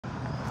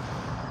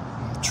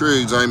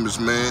TriggsAmos,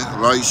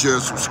 man. Like, share,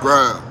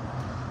 subscribe.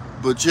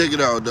 But check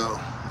it out, though.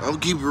 I'm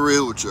keep it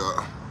real with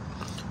y'all.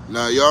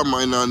 Now, y'all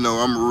might not know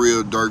I'm a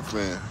real Durk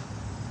fan.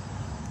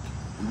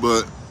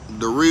 But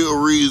the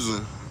real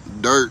reason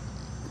Durk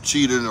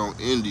cheated on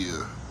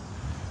India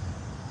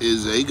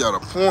is that he got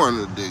a porn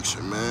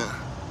addiction, man.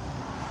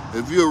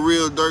 If you're a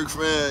real Durk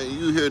fan,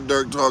 you hear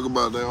Durk talk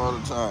about that all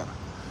the time.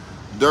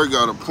 Durk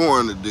got a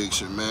porn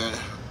addiction, man.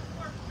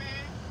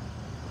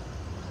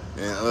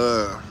 And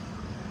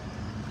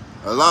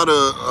a lot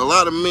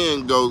of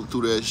men go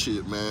through that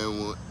shit,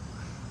 man.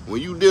 When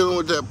you dealing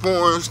with that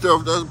porn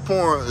stuff, that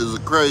porn is a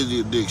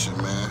crazy addiction,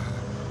 man.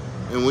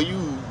 And when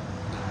you,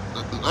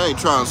 I ain't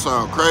trying to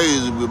sound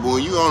crazy, but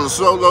when you on a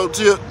solo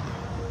tip,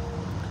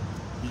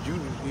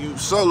 you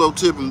solo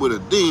tipping with a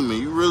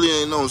demon. You really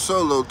ain't on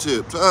solo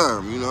tip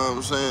time, you know what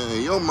I'm saying?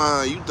 In your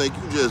mind, you think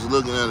you just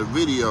looking at a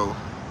video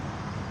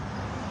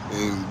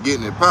and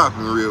getting it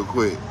popping real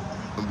quick.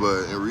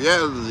 But in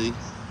reality,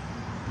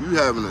 you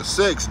having a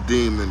sex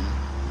demon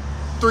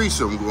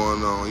threesome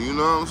going on, you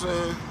know what I'm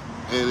saying?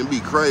 And it be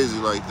crazy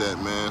like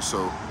that, man.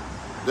 So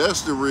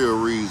that's the real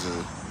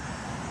reason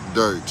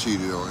Durk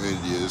cheated on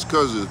India. It's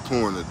because of his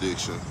porn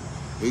addiction.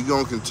 He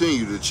gonna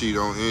continue to cheat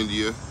on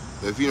India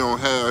if he don't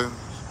have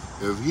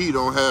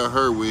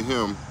her with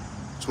him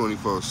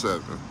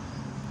 24/7.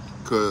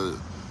 Cause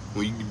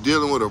when you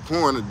dealing with a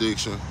porn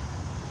addiction,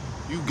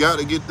 you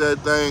gotta get that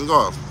thing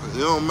off.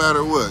 It don't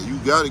matter what, you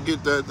gotta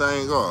get that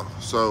thing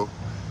off. So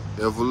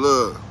if a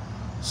little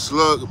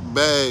slug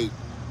bag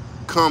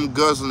cum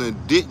guzzling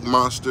dick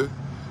monster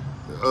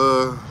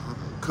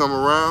come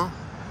around,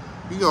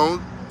 you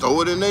gonna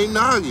throw it in their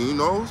noggin, you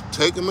know,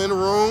 take them in the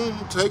room,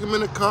 take them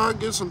in the car,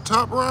 get some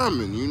top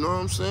ramen, you know what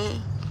I'm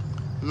saying?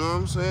 You know what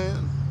I'm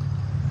saying?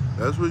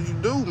 That's what you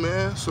do,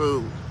 man.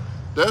 So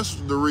that's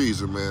the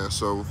reason, man.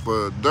 So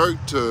for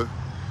Durk to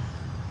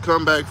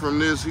come back from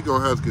this, he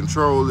gonna have to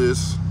control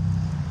his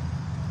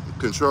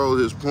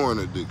porn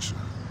addiction.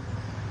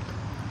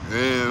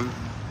 And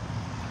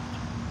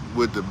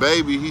with the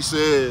baby, he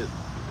said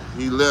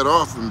he let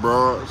off in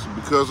broads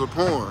because of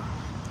porn.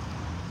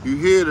 You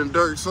hear it in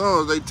Durk's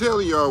songs, they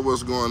telling y'all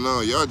what's going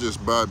on. Y'all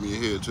just bobbing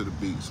your head to the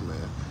beats,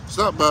 man.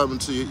 Stop bobbing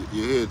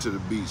your head to the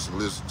beats and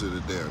listen to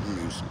the damn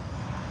music.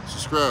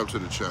 Subscribe to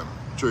the channel.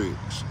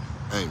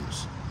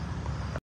 TriggsAmos.